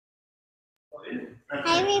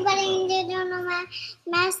Hi everybody, in the Digital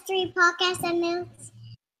Mastery Podcast, and they'll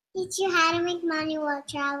teach you how to make money while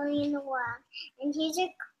traveling in the world. And here's your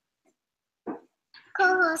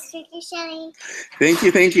co-host, Ricky Shelley.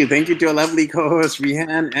 Thank you to our lovely co-hosts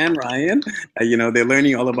Rihan and Ryan. They're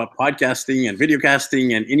learning all about podcasting and video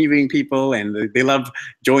casting and interviewing people, and they love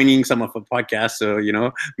joining some of the podcasts. So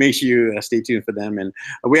make sure you stay tuned for them. And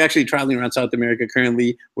we're actually traveling around South America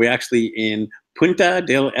currently. We're actually in Punta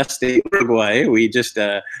del Este, Uruguay. We just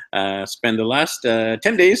spent the last 10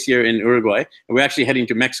 days here in Uruguay. And we're actually heading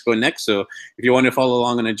to Mexico next. So if you want to follow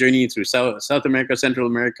along on a journey through South America, Central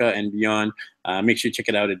America, and beyond, make sure you check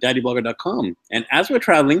it out at daddyblogger.com. And as we're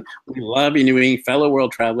traveling, we love interviewing fellow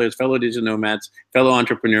world travelers, fellow digital nomads, fellow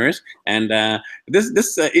entrepreneurs. And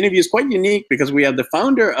this interview is quite unique because we have the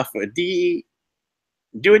founder of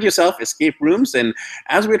do-it-yourself escape rooms, and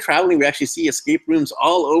as we're traveling we actually see escape rooms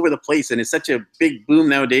all over the place, and it's such a big boom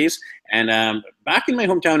nowadays. And back in my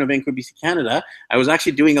hometown of Vancouver, BC, Canada, I was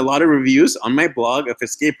actually doing a lot of reviews on my blog of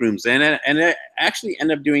escape rooms, and I actually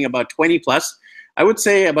ended up doing about 20 plus. I would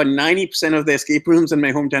say about 90% of the escape rooms in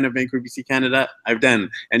my hometown of Vancouver, BC, Canada, I've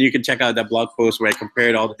done. And you can check out that blog post where I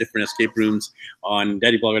compared all the different escape rooms on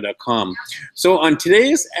daddyblogger.com. So on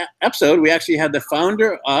today's episode, we actually had the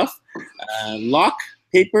founder of Lock,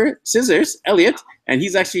 Paper, Scissors, Elliot, and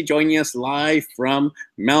he's actually joining us live from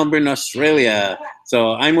Melbourne, Australia.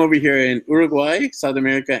 So I'm over here in Uruguay, South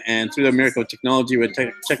America, and through the miracle of technology,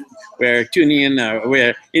 we're tuning in,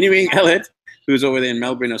 we're interviewing Elliot, who's over there in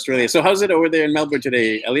Melbourne, Australia. So how's it over there in Melbourne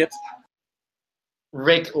today, Elliot?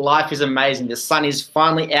 Rick, life is amazing. The sun is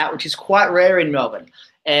finally out, which is quite rare in Melbourne,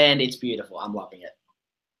 and it's beautiful. I'm loving it.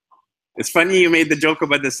 It's funny you made the joke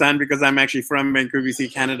about the sun because I'm actually from Vancouver,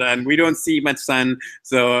 BC, Canada, and we don't see much sun.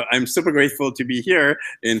 So I'm super grateful to be here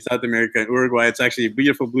in South America, Uruguay. It's actually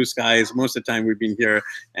beautiful blue skies. Most of the time we've been here.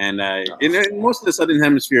 And in most of the Southern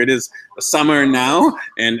Hemisphere, it is summer now,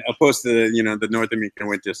 and opposed to the North American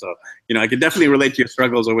winter. So, I can definitely relate to your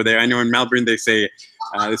struggles over there. I know in Melbourne, they say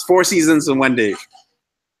it's 4 seasons in one day.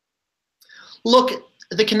 Look,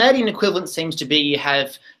 the Canadian equivalent seems to be you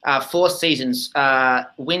have 4 seasons: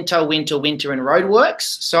 winter, winter, winter, and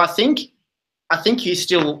roadworks. So I think you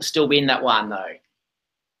still win that one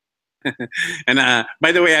though. And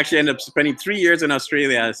by the way, I actually ended up spending 3 years in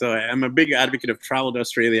Australia. So I'm a big advocate of travel to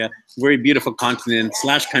Australia. Very beautiful continent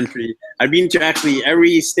 / country. I've been to actually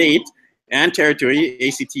every state and territory,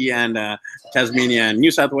 ACT and Tasmania and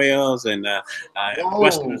New South Wales and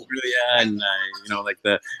Western Australia and like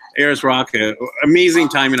the Ayers Rock. Amazing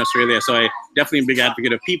time in Australia. So I definitely am a big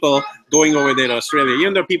advocate of people going over there to Australia,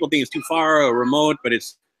 even though people think it's too far or remote, but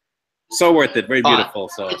it's so worth it. Very beautiful.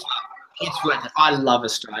 So it's worth it. I love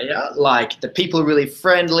Australia. Like, the people are really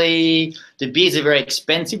friendly. The beers are very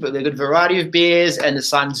expensive, but they're a good variety of beers, and the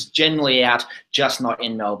sun's generally out, just not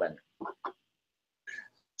in Melbourne.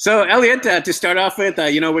 So, Elliot, to start off with,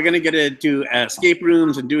 we're going to get into escape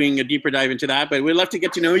rooms and doing a deeper dive into that, but we'd love to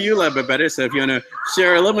get to know you a little bit better. So if you want to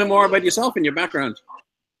share a little bit more about yourself and your background.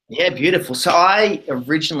 Yeah, beautiful. So I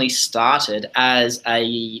originally started as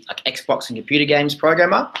a Xbox and computer games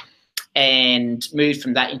programmer and moved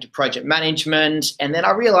from that into project management. And then I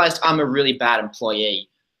realized I'm a really bad employee.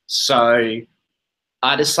 So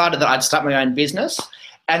I decided that I'd start my own business,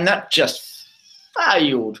 and that just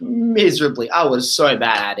failed miserably. I was so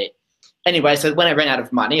bad at it. Anyway, so when I ran out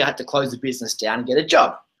of money, I had to close the business down and get a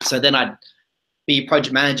job. So then I'd be a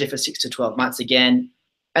project manager for 6 to 12 months again,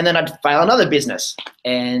 and then I'd fail another business.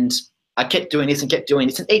 And I kept doing this and kept doing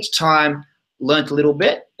this, and each time learned a little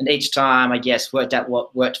bit, and each time, I guess, worked out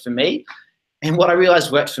what worked for me. And what I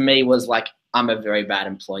realized worked for me was, like, I'm a very bad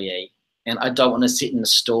employee, and I don't want to sit in the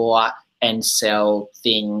store and sell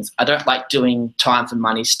things. I don't like doing time for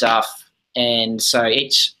money stuff. And so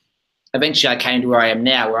eventually I came to where I am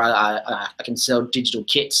now, where I can sell digital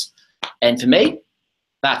kits. And for me,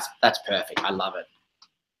 that's perfect. I love it.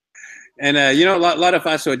 And, a lot of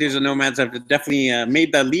us who are digital nomads have definitely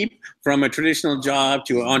made that leap from a traditional job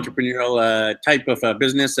to an entrepreneurial type of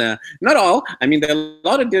business. Not all. I mean, there are a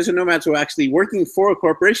lot of digital nomads who are actually working for a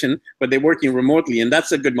corporation, but they're working remotely. And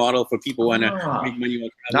that's a good model for people who want to make money while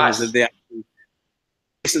traveling. Nice. They actually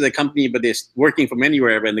to the company, but they're working from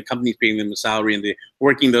anywhere, and the company's paying them a salary, and they're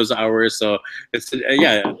working those hours. So it's a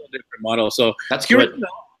different model. So that's curious good.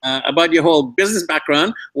 About your whole business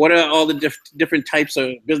background. What are all the different types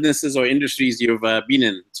of businesses or industries you've been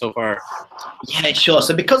in so far? Yeah, sure.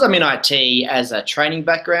 So because I'm in IT as a training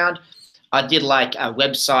background, I did like a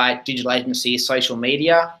website, digital agency, social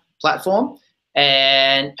media platform,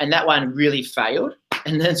 and that one really failed.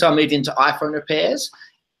 And then so I moved into iPhone repairs.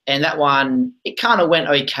 And that one, it kind of went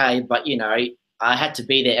okay, but, I had to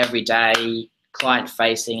be there every day, client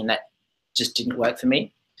facing, and that just didn't work for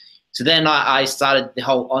me. So then I started the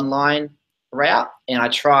whole online route, and I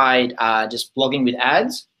tried just blogging with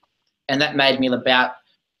ads, and that made me about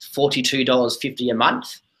 $42.50 a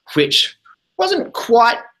month, which wasn't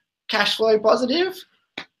quite cash flow positive.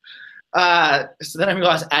 So then I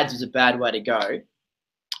realized ads was a bad way to go.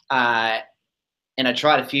 And I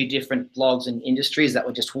tried a few different blogs and industries that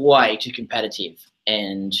were just way too competitive,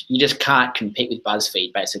 and you just can't compete with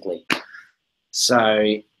BuzzFeed, basically.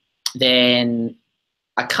 So then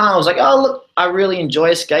I was like, oh, look, I really enjoy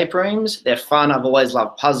escape rooms. They're fun. I've always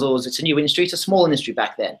loved puzzles. It's a new industry. It's a small industry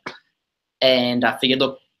back then. And I figured,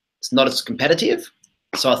 look, it's not as competitive.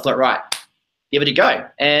 So I thought, right, give it a go.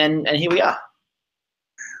 And here we are.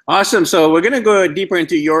 Awesome. So we're going to go deeper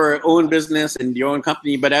into your own business and your own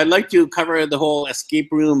company, but I'd like to cover the whole escape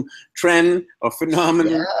room trend or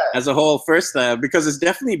phenomenon as a whole first, because it's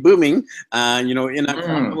definitely booming. You know, in our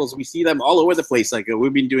travels, we see them all over the place. Like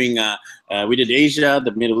we've been doing, we did Asia,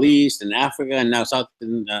 the Middle East, and Africa, and now South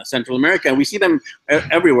and Central America. And we see them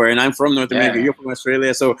everywhere. And I'm from North America, you're from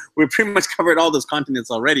Australia, so we've pretty much covered all those continents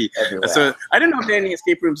already. So I don't know if there are any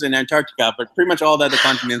escape rooms in Antarctica, but pretty much all the other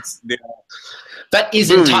continents. That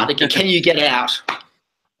is Antarctica. Can you get out?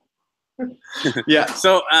 Yeah.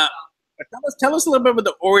 So tell us a little bit about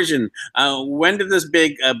the origin. When did this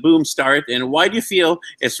big boom start, and why do you feel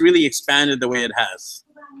it's really expanded the way it has?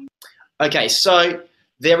 Okay, so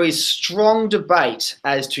there is strong debate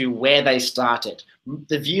as to where they started.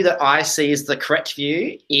 The view that I see is the correct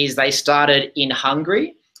view is they started in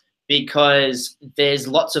Hungary, because there's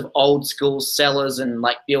lots of old school cellars and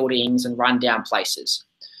like buildings and rundown places.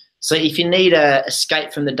 So if you need a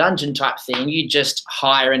escape from the dungeon type thing, you just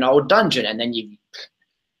hire an old dungeon, and then you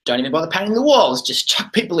don't even bother painting the walls, just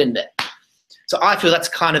chuck people in there. So I feel that's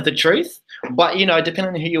kind of the truth. But, you know,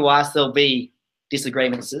 depending on who you ask, there'll be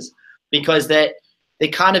disagreements, because they're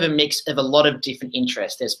kind of a mix of a lot of different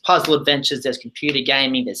interests. There's puzzle adventures, there's computer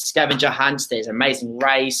gaming, there's scavenger hunts, there's Amazing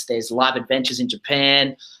Race, there's live adventures in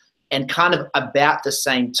Japan. And kind of about the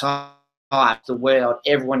same time, the world,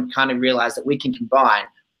 everyone kind of realized that we can combine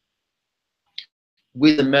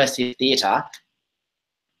with immersive theatre.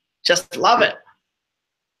 Just love it.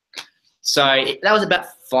 So that was about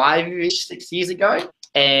 5-ish, 6 years ago.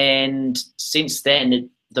 And since then,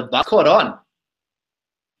 the buzz caught on.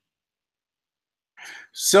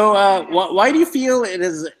 So why do you feel it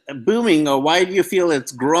is booming, or why do you feel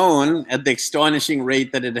it's grown at the astonishing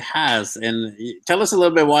rate that it has? And tell us a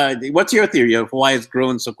little bit why. What's your theory of why it's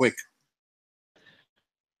grown so quick?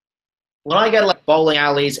 When I go to like bowling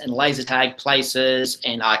alleys and laser tag places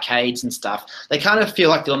and arcades and stuff, they kind of feel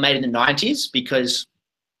like they were made in the 90s, because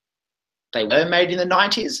they were made in the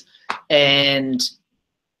 90s and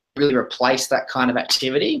really replaced that kind of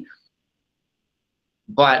activity.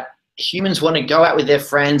 But humans want to go out with their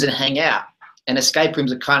friends and hang out. And escape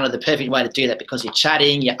rooms are kind of the perfect way to do that, because you're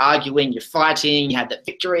chatting, you're arguing, you're fighting, you have that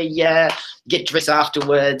victory, get dressed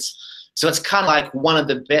afterwards. So it's kind of like one of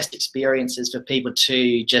the best experiences for people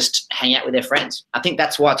to just hang out with their friends. I think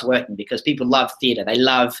that's why it's working, because people love theatre. They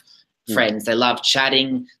love friends. They love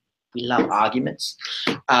chatting. We love arguments.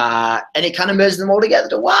 And it kind of merges them all together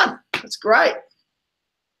to one. It's great.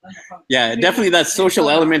 Yeah, definitely that social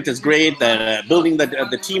element is great. Building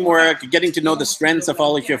the teamwork, getting to know the strengths of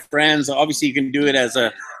all of your friends. Obviously, you can do it as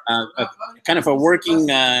a kind of a working,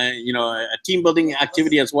 you know, a team building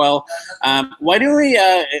activity as well. Why don't we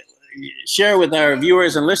share with our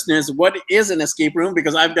viewers and listeners what is an escape room,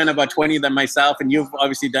 because I've done about 20 of them myself, and you've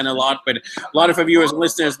obviously done a lot, but a lot of our viewers and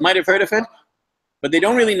listeners might have heard of it, but they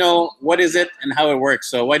don't really know what is it and how it works.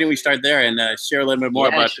 So why don't we start there and share a little bit more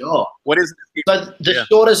about what is it? So the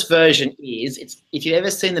shortest version is, if you've ever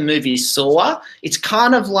seen the movie Saw, it's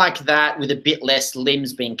kind of like that with a bit less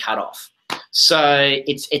limbs being cut off. So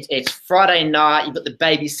it's Friday night, you've got the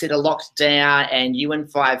babysitter locked down, and you and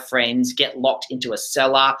 5 friends get locked into a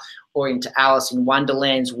cellar or into Alice in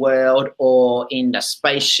Wonderland's world or in a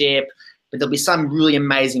spaceship, but there'll be some really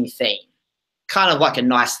amazing theme, kind of like a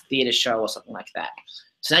nice theatre show or something like that.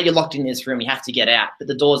 So now you're locked in this room, you have to get out, but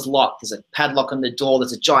the door's locked. There's a padlock on the door,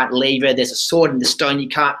 there's a giant lever, there's a sword in the stone you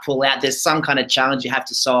can't pull out, there's some kind of challenge you have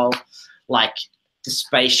to solve, like the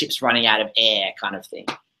spaceship's running out of air kind of thing.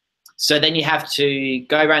 So then you have to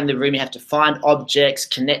go around the room, you have to find objects,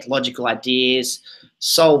 connect logical ideas,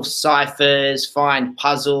 solve ciphers, find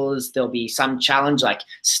puzzles. There'll be some challenge like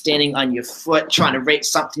standing on your foot, trying to reach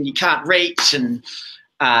something you can't reach. And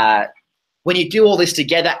when you do all this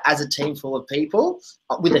together as a team full of people,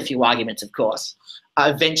 with a few arguments, of course,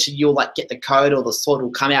 eventually you'll like get the code, or the sword will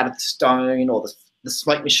come out of the stone, or the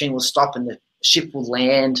smoke machine will stop and the ship will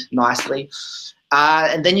land nicely.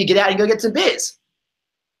 And then you get out and go get some beers.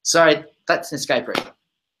 So that's an escape room.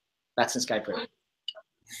 That's an escape room.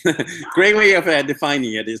 Great way of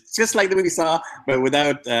defining it. It's just like the movie Saw, but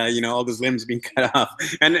without all those limbs being cut off.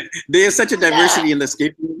 And there's such a diversity in the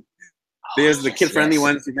escape room. There's the kid-friendly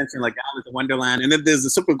ones you mentioned, like Alice in Wonderland, and then there's the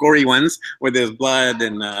super gory ones where there's blood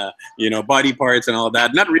and body parts and all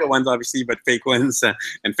that. Not real ones, obviously, but fake ones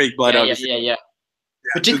and fake blood. Yeah.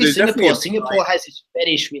 Particularly so Singapore. Singapore has this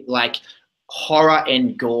fetish with like horror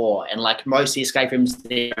and gore, and like most of the escape rooms,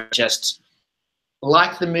 they're just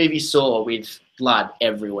like the movie Saw with blood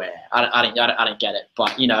everywhere. I don't get it,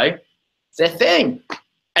 but it's their thing,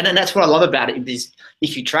 and then that's what I love about it. Is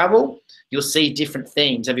if you travel, you'll see different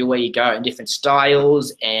themes everywhere you go and different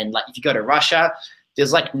styles. And like if you go to Russia,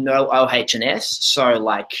 there's like no OHS, so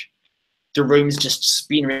like the rooms just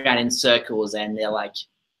spin around in circles, and they're like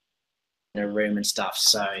in a room and stuff.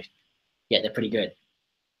 So yeah, they're pretty good.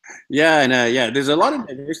 Yeah, and there's a lot of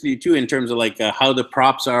diversity too in terms of like how the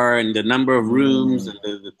props are and the number of rooms and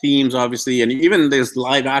the themes, obviously, and even there's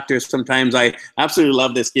live actors. Sometimes I absolutely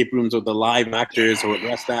love the escape rooms with the live actors or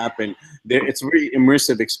dressed up, and it's a very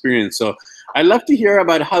immersive experience. So I'd love to hear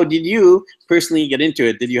about how did you personally get into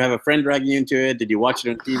it? Did you have a friend drag you into it? Did you watch it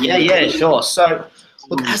on TV? Yeah, sure. So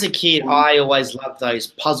look, as a kid, I always loved those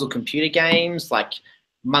puzzle computer games like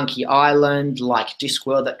Monkey Island, like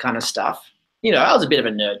Discworld, that kind of stuff. I was a bit of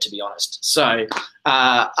a nerd, to be honest. So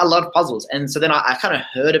I love puzzles. And so then I kind of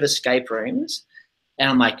heard of escape rooms,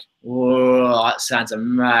 and I'm like, whoa, that sounds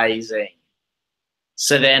amazing.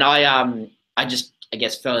 So then I just, I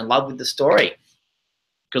guess, fell in love with the story,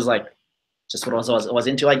 because like just what I was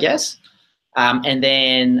into, I guess. And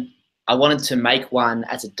then I wanted to make one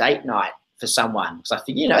as a date night for someone, because I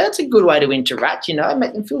think, that's a good way to interact,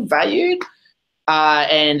 make them feel valued.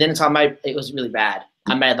 And then so it was really bad.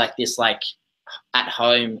 I made like this like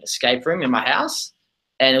at-home escape room in my house,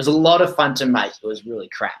 and it was a lot of fun to make. It was really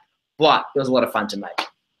crap, but it was a lot of fun to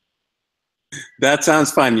make. That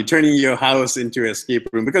sounds fun. You're turning your house into an escape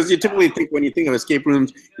room, because you typically think, when you think of escape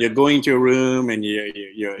rooms, you're going to a room and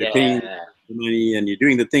you're paying the money and you're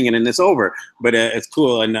doing the thing and then it's over. But it's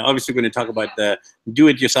cool, and obviously we're going to talk about the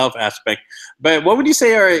do-it-yourself aspect. But what would you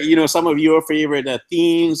say are some of your favorite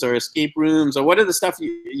themes or escape rooms, or what are the stuff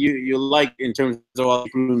you like in terms of all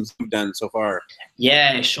the rooms you've done so far?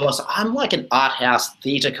 Yeah, sure. So I'm like an art house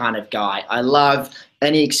theater kind of guy. I love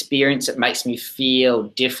any experience that makes me feel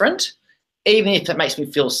different. Even if it makes me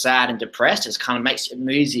feel sad and depressed, it kind of makes it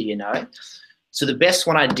moody, So the best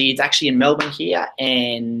one I did is actually in Melbourne here,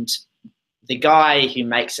 and the guy who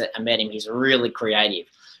makes it, I met him, he's really creative.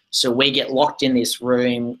 So we get locked in this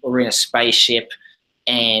room, we're in a spaceship,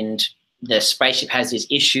 and the spaceship has these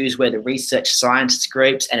issues where the research scientist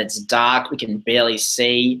groups, and it's dark, we can barely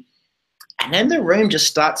see. And then the room just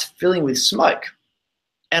starts filling with smoke.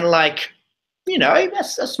 And like,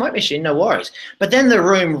 that's a smoke machine, no worries. But then the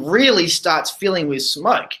room really starts filling with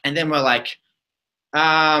smoke. And then we're like,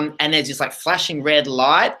 and there's this like flashing red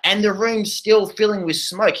light, and the room's still filling with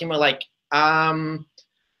smoke. And we're like,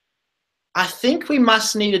 I think we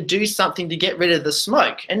must need to do something to get rid of the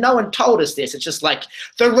smoke. And no one told us this. It's just like,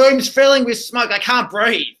 the room's filling with smoke, I can't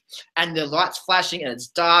breathe. And the light's flashing, and it's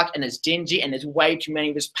dark, and it's dingy, and there's way too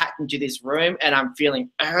many of us packed into this room, and I'm feeling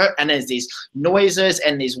hurt, and there's these noises,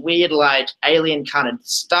 and these weird, like, alien kind of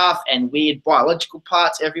stuff, and weird biological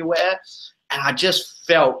parts everywhere, and I just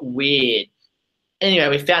felt weird. Anyway,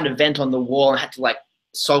 we found a vent on the wall and had to, like,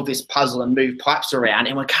 solve this puzzle and move pipes around,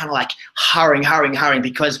 and we're kind of, like, hurrying,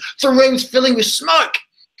 because the room's filling with smoke.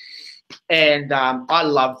 And I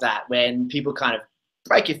love that, when people kind of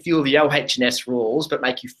break a few of the OHS rules, but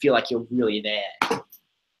make you feel like you're really there.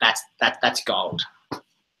 That's gold.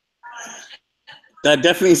 That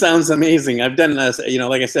definitely sounds amazing. I've done,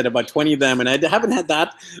 like I said, about 20 of them, and I haven't had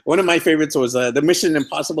that. One of my favorites was the Mission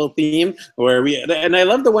Impossible theme, where and I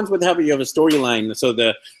love the ones with you have a storyline. So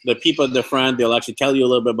the people at the front, they'll actually tell you a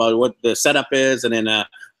little bit about what the setup is, and then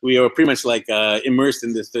we were pretty much like immersed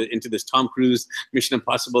in into this Tom Cruise Mission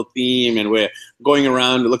Impossible theme, and we're going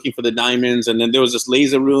around looking for the diamonds. And then there was this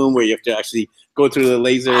laser room where you have to actually go through the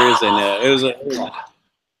lasers, and it was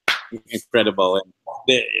incredible. And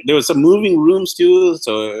there was some moving rooms too,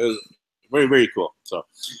 so it was very, very cool. So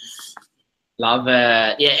love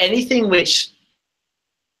it. Yeah, anything which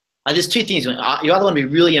there's two things. You either want to be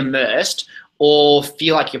really immersed or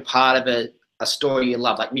feel like you're part of a story you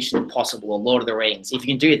love, like Mission Impossible or Lord of the Rings. If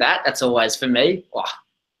you can do that, that's always, for me,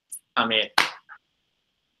 I'm in.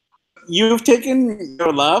 You've taken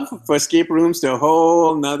your love for escape rooms to a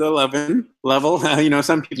whole nother level.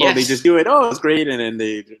 Some people, they just do it. Oh, it's great. And then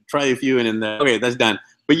they try a few, and then, okay, that's done.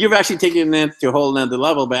 but you've actually taken it to a whole nother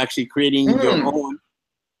level by actually creating your own.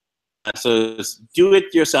 So it's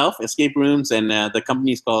do-it-yourself escape rooms, and the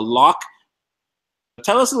company is called Lock.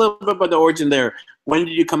 Tell us a little bit about the origin there. When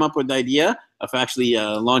did you come up with the idea of actually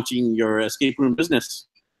launching your escape room business?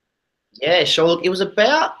 Yeah, sure. Look, it was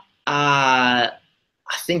about, I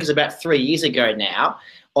think it was about 3 years ago now.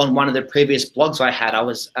 On one of the previous blogs I had, I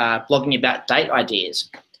was blogging about date ideas,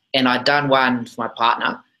 and I'd done one for my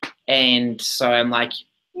partner. And so I'm like,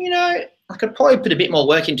 you know, I could probably put a bit more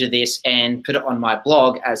work into this and put it on my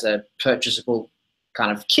blog as a purchasable kind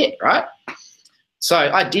of kit, right? So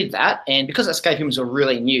I did that, and because escape rooms were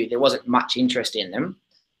really new, there wasn't much interest in them.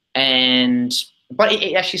 But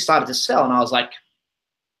it actually started to sell, and I was like,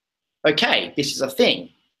 okay, this is a thing.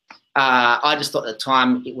 I just thought at the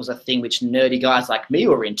time it was a thing which nerdy guys like me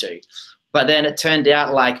were into. But then it turned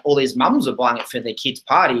out like all these mums were buying it for their kids'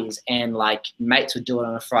 parties, and like mates would do it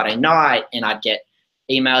on a Friday night, and I'd get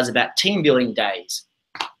emails about team building days.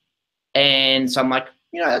 And so I'm like,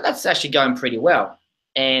 you know, that's actually going pretty well.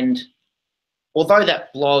 And although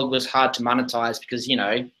that blog was hard to monetize because, you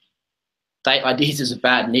know, date ideas is a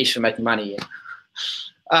bad niche for making money in,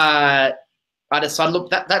 I decided, look,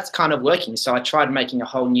 that's kind of working. So I tried making a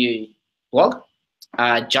whole new blog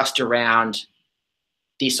just around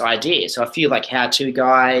this idea. So a few like how-to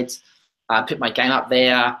guides, put my game up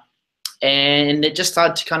there, and it just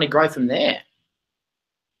started to kind of grow from there.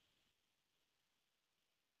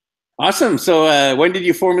 Awesome. So when did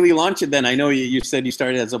you formally launch it then? I know you said you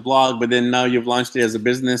started as a blog, but then now you've launched it as a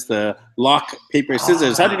business, the Lock, Paper,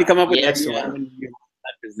 Scissors. How did you come up with that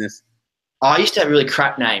business? I used to have a really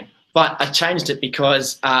crap name, but I changed it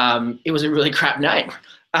because it was a really crap name.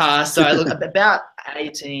 So look, about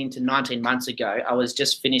 18 to 19 months ago, I was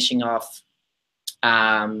just finishing off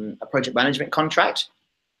a project management contract,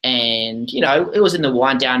 and, you know, it was in the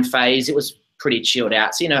wind down phase. It was pretty chilled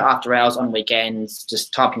out. So, you know, after hours on weekends,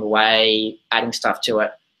 just typing away, adding stuff to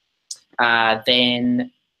it.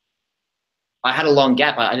 Then I had a long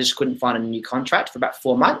gap. I just couldn't find a new contract for about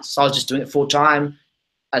 4 months. So I was just doing it full time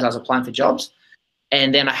as I was applying for jobs.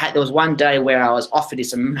 And then there was one day where I was offered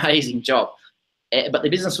this amazing job, but the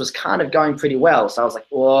business was kind of going pretty well. So I was like,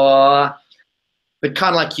 oh, but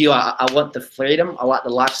kind of like you, I want the freedom. I like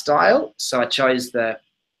the lifestyle. So I chose to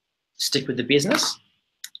stick with the business.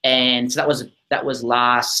 And so that was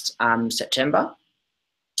last September,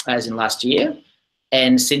 as in last year.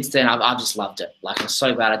 And since then, I've just loved it. Like, I'm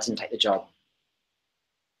so glad I didn't take the job.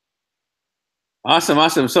 Awesome,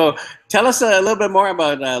 awesome. So tell us a little bit more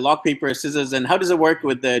about Lock, Paper, Scissors, and how does it work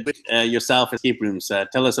with yourself escape rooms?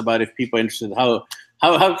 Tell us about, if people are interested, how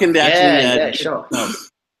can they actually... Yeah, sure.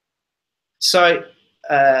 So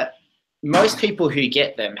most people who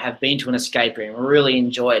get them have been to an escape room, really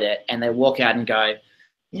enjoyed it, and they walk out and go,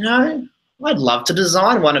 you know, I'd love to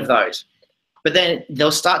design one of those. But then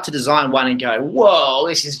they'll start to design one and go, whoa,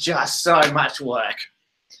 this is just so much work.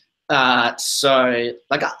 So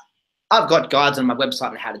like I've got guides on my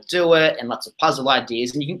website on how to do it and lots of puzzle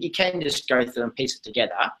ideas, and you can just go through and piece it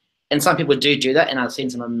together. And some people do that, and I've seen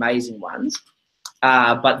some amazing ones.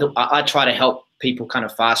 But I try to help people kind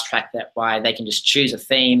of fast track that by they can just choose a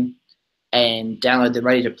theme and download the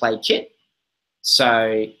ready-to-play kit.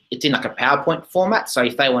 So it's in like a PowerPoint format. So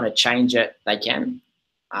if they want to change it, they can.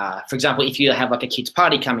 For example, if you have like a kid's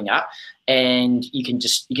party coming up, and you can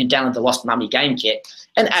download the Lost Mummy game kit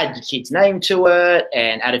and add your kid's name to it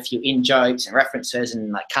and add a few in-jokes and references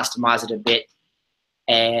and like customize it a bit.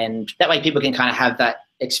 And that way people can kind of have that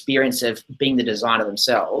experience of being the designer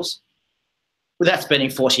themselves without spending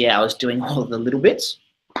 40 hours doing all of the little bits.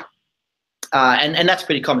 And that's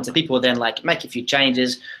pretty common. So people will then like make a few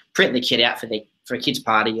changes, print the kit out for a kid's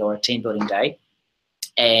party or a team building day,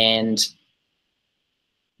 and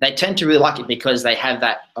they tend to really like it because they have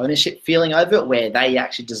that ownership feeling over it where they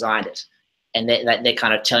actually designed it, and they're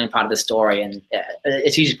kind of telling part of the story, and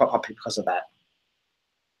it's usually popular because of that.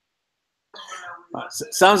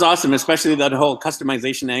 Sounds awesome, especially that whole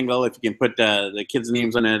customization angle. If you can put the kids'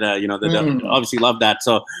 names on it, you know, they obviously love that.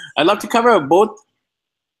 So I'd love to cover both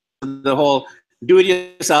the whole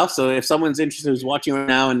do-it-yourself. So if someone's interested who's watching right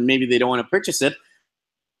now and maybe they don't want to purchase it,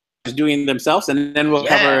 just doing it themselves, and then we'll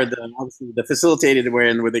cover the facilitated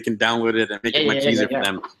where they can download it and make it much easier for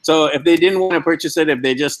them. So if they didn't want to purchase it, if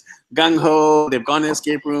they just gung-ho, they've gone to an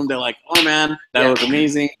escape room, they're like, oh man, that was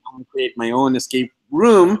amazing, I want to create my own escape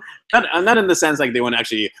room. Not in the sense like they want to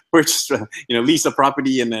actually purchase, you know, lease a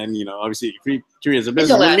property and then, you know, obviously treat it as a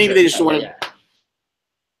business. But maybe they just want to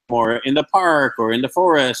more in the park or in the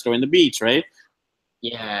forest or in the beach, right?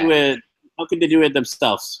 Yeah. How can they do it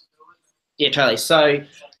themselves? Yeah, totally. So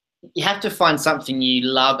you have to find something you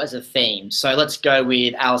love as a theme. So let's go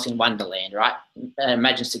with Alice in Wonderland, right?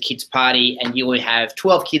 Imagine it's a kids' party and you will have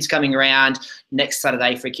 12 kids coming around next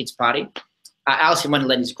Saturday for a kids' party. Alice in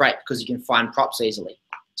Wonderland is great because you can find props easily.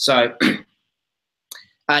 So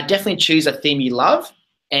definitely choose a theme you love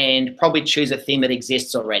and probably choose a theme that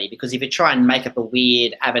exists already, because if you try and make up a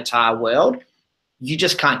weird avatar world, you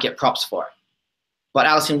just can't get props for it. But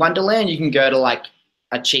Alice in Wonderland, you can go to like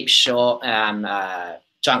a cheap shop,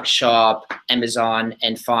 junk shop, Amazon,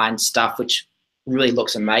 and find stuff which really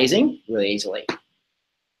looks amazing really easily.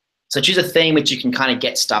 So choose a theme which you can kind of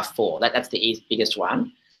get stuff for. That's the biggest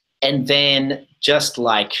one. And then just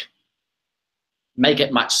like make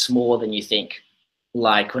it much smaller than you think.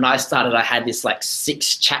 Like when I started, I had this like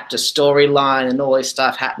 6-chapter storyline and all this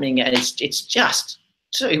stuff happening, and it's just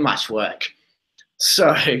too much work.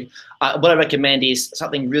 So what I recommend is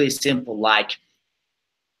something really simple, like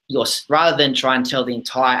rather than try and tell the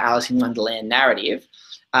entire Alice in Wonderland narrative,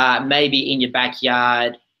 maybe in your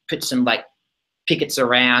backyard, put some like pickets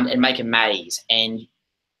around and make a maze, and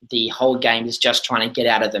the whole game is just trying to get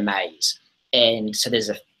out of the maze. And so there's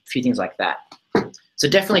a few things like that. So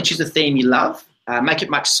definitely choose a theme you love, make it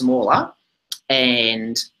much smaller,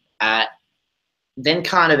 and then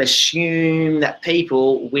kind of assume that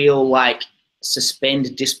people will like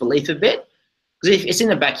suspend disbelief a bit. Because if it's in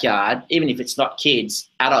the backyard, even if it's not kids,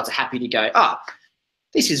 adults are happy to go, oh,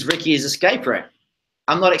 this is Ricky's escape room.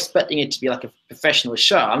 I'm not expecting it to be like a professional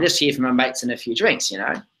show. I'm just here for my mates and a few drinks, you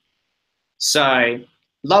know? So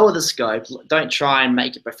lower the scope. Don't try and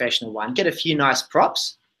make a professional one. Get a few nice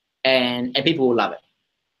props and people will love it.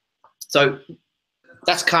 So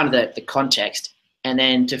that's kind of the context. And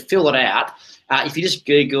then to fill it out, if you just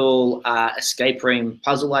Google escape room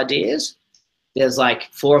puzzle ideas, there's like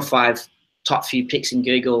 4 or 5 top few picks in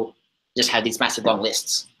Google just have these massive long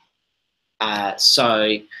lists.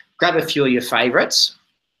 So grab a few of your favorites,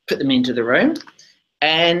 put them into the room,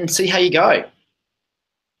 and see how you go.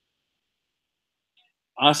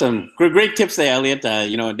 Awesome. Great tips there, Elliot.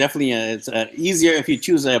 You know, definitely it's easier if you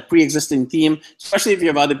choose a pre-existing theme, especially if you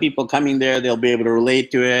have other people coming there, they'll be able to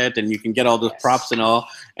relate to it and you can get all those props and all.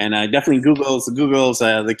 And definitely Google's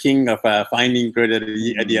the king of finding great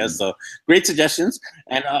ideas. So great suggestions.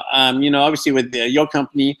 And, you know, obviously with your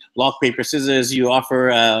company, Lock, Paper, Scissors, you offer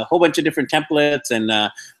a whole bunch of different templates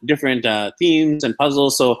and different themes and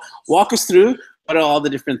puzzles. So walk us through what are all the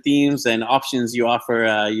different themes and options you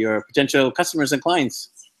offer your potential customers and clients?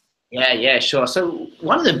 Yeah, sure. So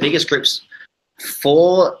one of the biggest groups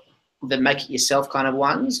for the make it yourself kind of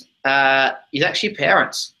ones is actually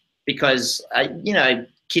parents, because, you know,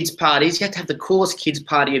 kids parties, you have to have the coolest kids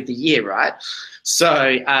party of the year, right?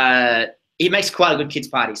 So it makes quite a good kids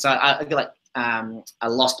party. So I feel like a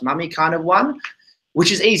Lost Mummy kind of one,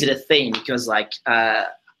 which is easy to theme because like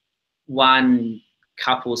one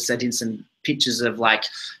couple sent in some pictures of like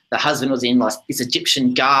the husband was in like this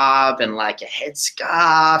Egyptian garb and like a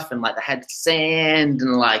headscarf and like they had sand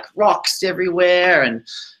and like rocks everywhere, and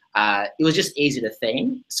it was just easy to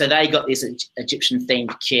theme. So they got this Egyptian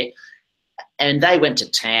themed kit and they went to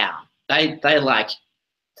town. They like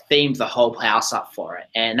themed the whole house up for it,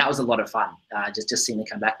 and that was a lot of fun. Just seeing them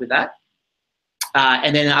come back with that.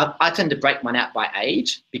 And then I tend to break mine out by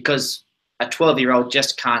age, because a 12-year-old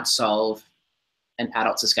just can't solve an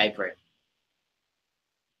adult's escape room.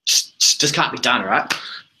 Just can't be done, right?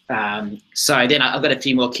 So then I've got a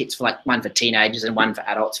few more kits for like one for teenagers and one for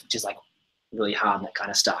adults, which is like really hard and that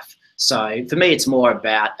kind of stuff. So for me, it's more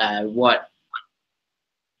about what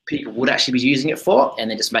people would actually be using it for,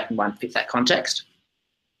 and then just making one fit that context.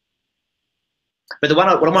 But the one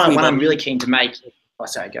I'm really keen to make. Oh,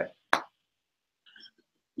 sorry, go.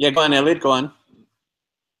 Yeah, go on, Elliot. Go on.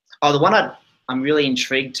 Oh, the one I'm really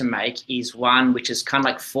intrigued to make is one which is kind of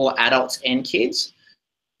like for adults and kids.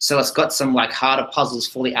 So it's got some like harder puzzles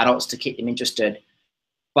for the adults to keep them interested,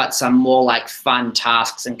 but some more like fun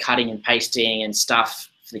tasks and cutting and pasting and stuff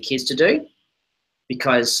for the kids to do.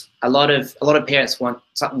 Because a lot of parents want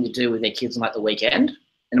something to do with their kids on like the weekend,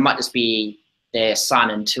 and it might just be their son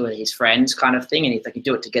and 2 of his friends kind of thing. And if they can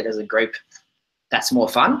do it together as a group, that's more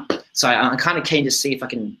fun. So I'm kind of keen to see if I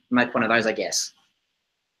can make one of those, I guess.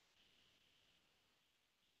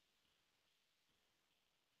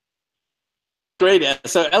 Great.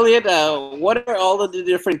 So, Elliot, what are all of the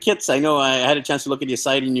different kits? I know I had a chance to look at your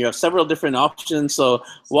site and you have several different options. So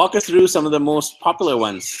walk us through some of the most popular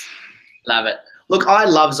ones. Love it. Look, I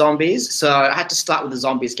love zombies, so I had to start with the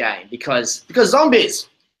zombies game because zombies.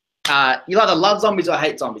 You either love zombies or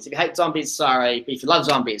hate zombies. If you hate zombies, sorry. But if you love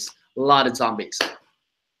zombies, a lot of zombies.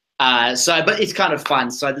 But it's kind of fun.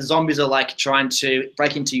 So the zombies are like trying to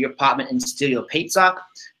break into your apartment and steal your pizza.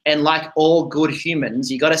 And like all good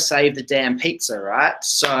humans, you got to save the damn pizza, right?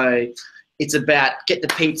 So it's about get the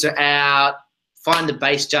pizza out, find the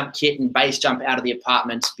base jump kit and base jump out of the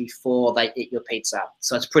apartment before they eat your pizza.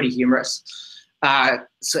 So it's pretty humorous.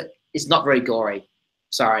 So it's not very gory.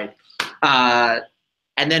 Sorry.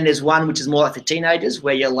 And then there's one which is more like for teenagers,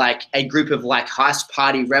 where you're like a group of like heist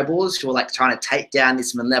party rebels who are like trying to take down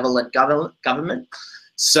this malevolent government.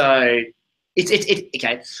 So it's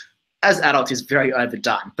okay. As adults, it's very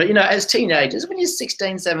overdone. But, you know, as teenagers, when you're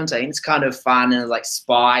 16, 17, it's kind of fun and like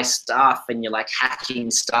spy stuff and you're like hacking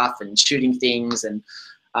stuff and shooting things. And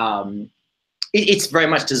it's very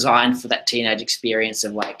much designed for that teenage experience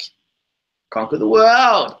of like conquer the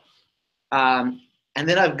world. And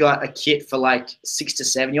then I've got a kit for like 6 to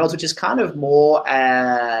 7 year olds, which is kind of more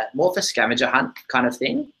for scavenger hunt kind of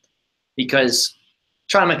thing, because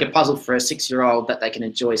trying to make a puzzle for a 6-year-old that they can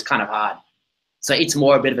enjoy is kind of hard. So it's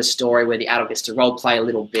more a bit of a story where the adult gets to role play a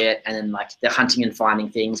little bit, and then like they're hunting and finding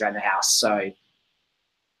things around the house. So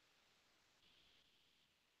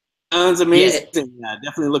sounds amazing. Yeah.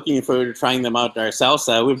 Definitely looking forward to trying them out ourselves.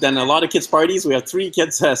 We've done a lot of kids parties. We have 3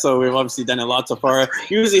 kids, so we've obviously done a lot so far.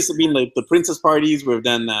 Usually it's been like the princess parties. We've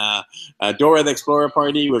done Dora the Explorer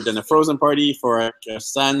party. We've done a Frozen party for our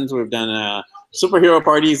sons. We've done superhero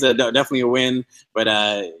parties. Definitely a win. But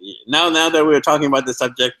now that we're talking about the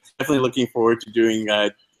subject, definitely looking forward to doing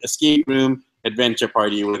escape room adventure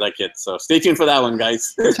party with our kids. So stay tuned for that one,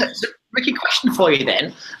 guys. Ricky, question for you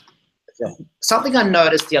then. Something I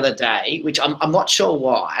noticed the other day, which I'm not sure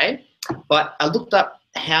why, but I looked up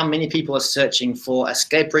how many people are searching for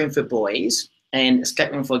escape room for boys and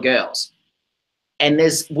escape room for girls. And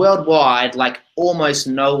there's worldwide, like almost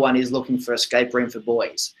no one is looking for escape room for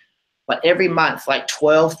boys. But every month, like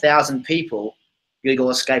 12,000 people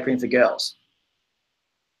Google escape room for girls.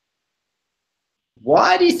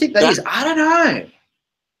 Why do you think that is? I don't know.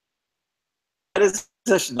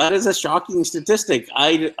 That is a shocking statistic.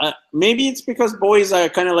 Maybe it's because boys are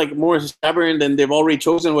kind of like more stubborn and they've already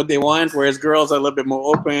chosen what they want, whereas girls are a little bit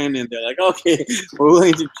more open and they're like, okay, we're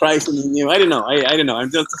willing to try something new. I don't know. I don't know.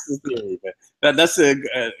 I'm just a theory, but that's a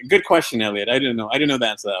good question, Elliot. I don't know. I don't know the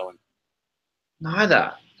answer to that one.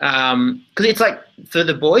 Neither. Because it's like for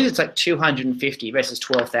the boys, it's like 250 versus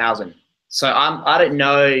 12,000. So I don't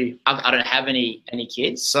know. I don't have any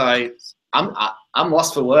kids, so I'm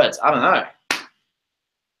lost for words. I don't know.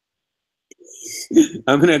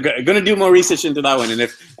 I'm gonna do more research into that one, and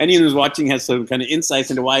if anyone who's watching has some kind of insights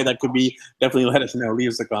into why that could be, definitely let us know. Leave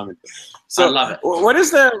us a comment. So, I love it. What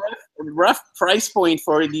is the rough price point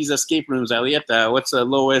for these escape rooms, Elliot? What's the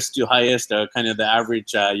lowest to highest, kind of the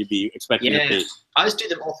average you'd be expecting to pay? I just do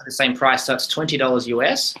them all for the same price, so it's $20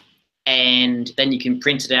 US, and then you can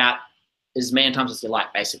print it out as many times as you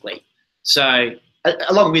like, basically. So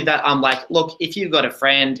along with that, I'm like, look, if you've got a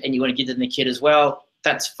friend and you want to give them the kit as well,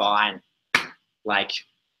 that's fine. Like,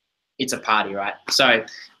 it's a party, right? So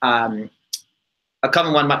a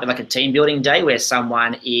common one might be like a team building day where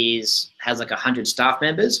someone has like 100 staff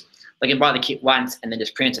members. They can buy the kit once and then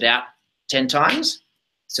just print it out 10 times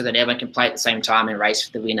so that everyone can play at the same time and race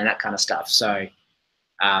for the win and that kind of stuff. So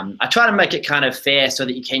I try to make it kind of fair so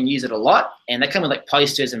that you can use it a lot. And they come with like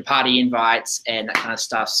posters and party invites and that kind of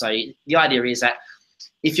stuff. So the idea is that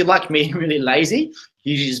if you're like me, really lazy,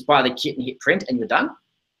 you just buy the kit and hit print and you're done.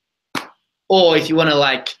 Or if you want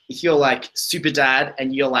to if you're like super dad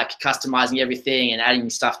and you're like customizing everything and adding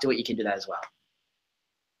stuff to it, you can do that as well.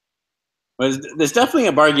 Well, there's definitely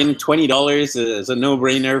a bargain. $20 is a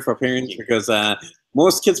no-brainer for parents because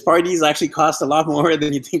most kids' parties actually cost a lot more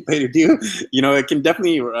than you think they do. You know, it can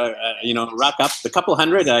definitely, rack up a couple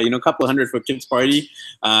hundred, couple hundred for kids' party.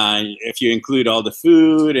 If you include all the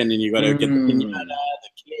food and then you got to get the piñata,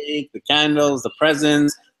 the cake, the candles, the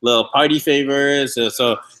presents, little party favors.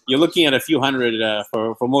 So you're looking at a few hundred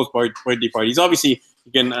for most birthday parties. Obviously,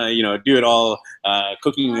 you can, do it all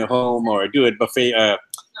cooking at home or do it buffet,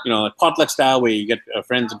 potluck style where you get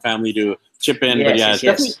friends and family to chip in. But yeah, it's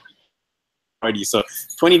definitely party. So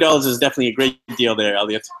 $20 is definitely a great deal there,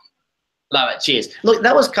 Elliot. Love it. Cheers. Look,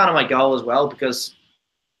 that was kind of my goal as well because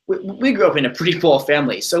we grew up in a pretty poor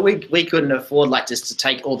family, so we couldn't afford just to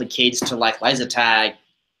take all the kids to laser tag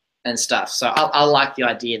and stuff. So I like the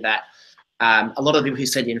idea that a lot of the people who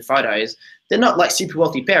send in photos, they're not super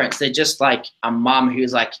wealthy parents. They're just like a mum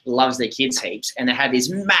who's loves their kids heaps, and they have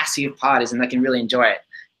these massive parties and they can really enjoy it,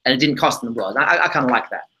 and it didn't cost them the world. I kind of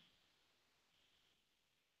like that.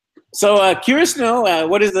 So curious to know,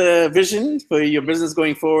 what is the vision for your business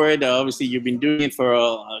going forward? Obviously, you've been doing it for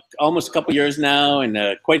almost a couple years now and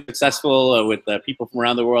quite successful with people from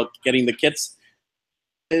around the world getting the kits.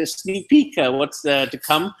 A sneak peek, what's to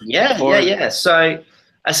come? Yeah. So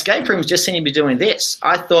escape rooms just seem to be doing this.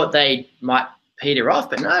 I thought they might peter off,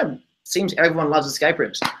 but no, it seems everyone loves escape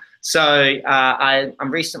rooms. So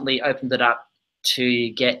I'm recently opened it up to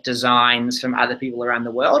get designs from other people around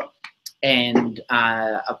the world, and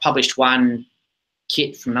I published one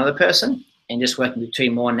kit from another person, and just working with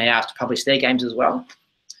 2 more now to publish their games as well.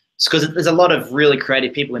 It's because there's a lot of really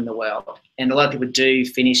creative people in the world, and a lot of people do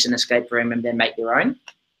finish an escape room and then make their own.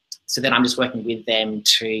 So then I'm just working with them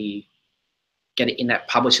to get it in that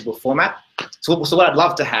publishable format. So what I'd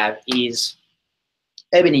love to have is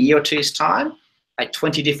maybe in a year or 2's time, like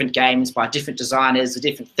 20 different games by different designers, the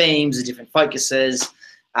different themes, the different focuses,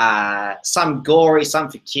 some gory, some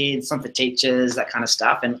for kids, some for teachers, that kind of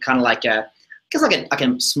stuff, and kind of like a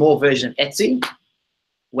small version of Etsy,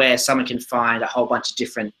 where someone can find a whole bunch of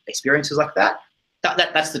different experiences like that.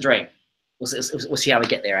 That's the dream. We'll see how we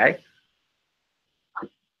get there, eh?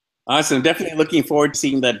 Awesome. Definitely looking forward to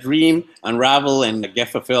seeing that dream unravel and get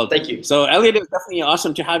fulfilled. Thank you. So, Elliot, it's definitely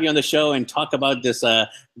awesome to have you on the show and talk about this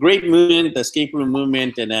great movement, the escape room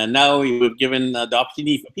movement. And now we've given the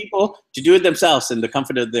opportunity for people to do it themselves in the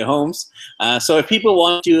comfort of their homes. So if people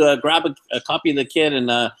want to grab a copy of the kit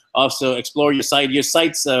and also explore your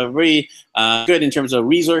site's very good in terms of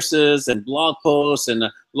resources and blog posts and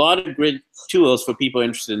a lot of great tools for people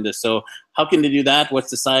interested in this. So how can they do that?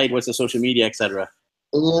 What's the site? What's the social media, etc.?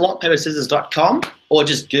 rockpaperscissors.com, or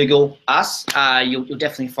just Google us. You'll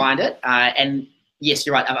definitely find it. And yes,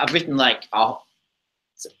 you're right. I've written like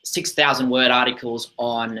 6,000 word articles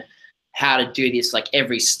on how to do this, like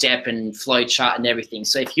every step and flow chart and everything.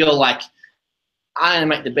 So if you're like, I want to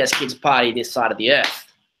make the best kids party this side of the earth,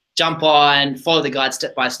 jump on, follow the guide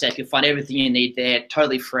step by step. You'll find everything you need there,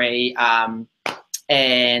 totally free.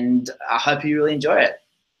 And I hope you really enjoy it.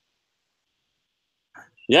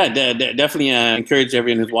 Yeah, definitely encourage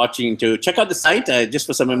everyone who's watching to check out the site just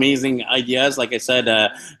for some amazing ideas. Like I said,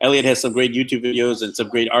 Elliot has some great YouTube videos and some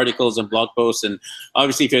great articles and blog posts. And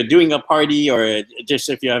obviously, if you're doing a party or just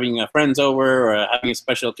if you're having friends over or having a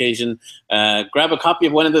special occasion, grab a copy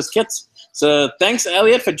of one of those kits. So thanks,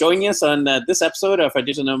 Elliot, for joining us on this episode of our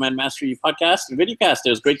Digital Nomad Mastery podcast and videocast. It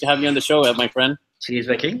was great to have you on the show, my friend. Cheers,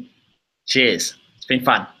 Vicky. Cheers. It's been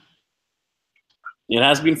fun. It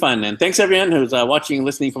has been fun. And thanks, everyone who's watching and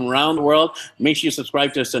listening from around the world. Make sure you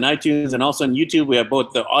subscribe to us on iTunes and also on YouTube. We have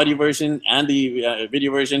both the audio version and the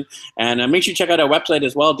video version. And make sure you check out our website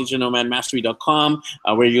as well, digitalnomadmastery.com,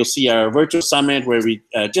 where you'll see our virtual summit, where we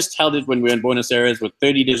just held it when we were in Buenos Aires with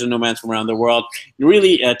 30 digital nomads from around the world. We're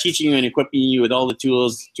really teaching you and equipping you with all the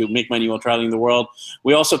tools to make money while traveling the world.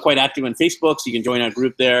 We're also quite active on Facebook, so you can join our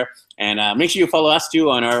group there. And make sure you follow us, too,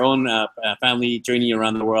 on our own family journey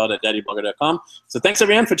around the world at daddyblogger.com. So thanks,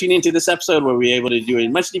 everyone, for tuning into this episode where we're able to do a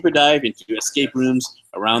much deeper dive into escape rooms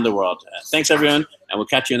around the world. Thanks, everyone, and we'll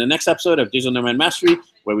catch you in the next episode of Digital Nomad Mastery,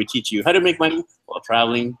 where we teach you how to make money while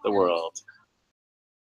traveling the world.